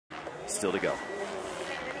still to go.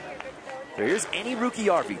 So here's Enni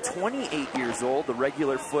Rukajarvi, 28 years old, the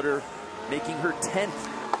regular footer, making her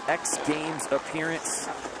 10th X Games appearance.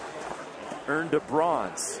 Earned a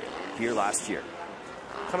bronze here last year.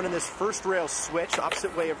 Coming in this first rail switch,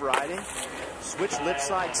 opposite way of riding. Switch lip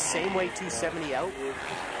slide, same way 270 out.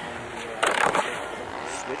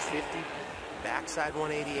 Switch 50, backside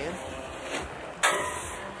 180 in.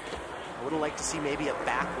 I would have liked to see maybe a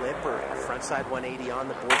back lip or a front side 180 on.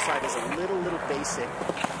 The board side is a little basic.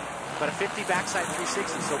 But a 50 backside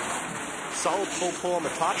 360, so solid full pull on the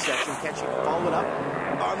top section. Can she follow it up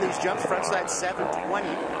on these jumps? Front side 720.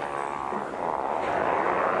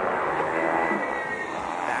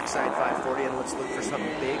 Backside 540, and let's look for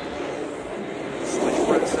something big. Switch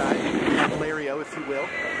front side, Lario, if you will.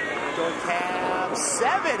 Going cab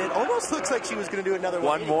 7. It almost looks like she was going to do another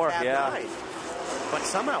one more, cab yeah. 9, but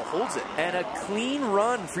somehow holds it. And a clean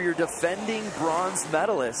run for your defending bronze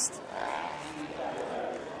medalist.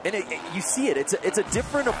 And you see it. It's a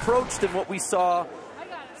different approach than what we saw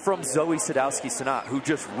from Zoe Sadowski-Sanat, who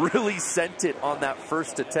just really sent it on that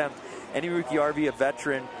first attempt. Enni Rukajarvi, a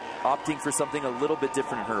veteran, opting for something a little bit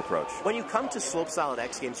different in her approach. When you come to slopestyle at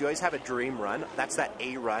X Games, you always have a dream run. That's that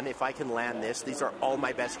A run. If I can land this, these are all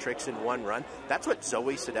my best tricks in one run. That's what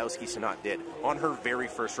Zoe Sadowski-Sanat did on her very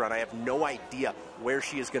first run. I have no idea where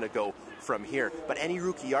she is going to go from here. But Enni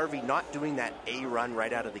Rukajarvi not doing that A run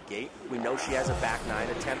right out of the gate. We know she has a back 9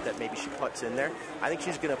 attempt that maybe she puts in there. I think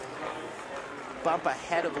she's going to bump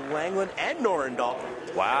ahead of Langland and Norendal.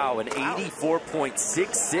 Wow, an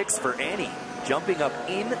 84.66 for Enni, jumping up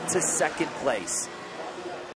into second place.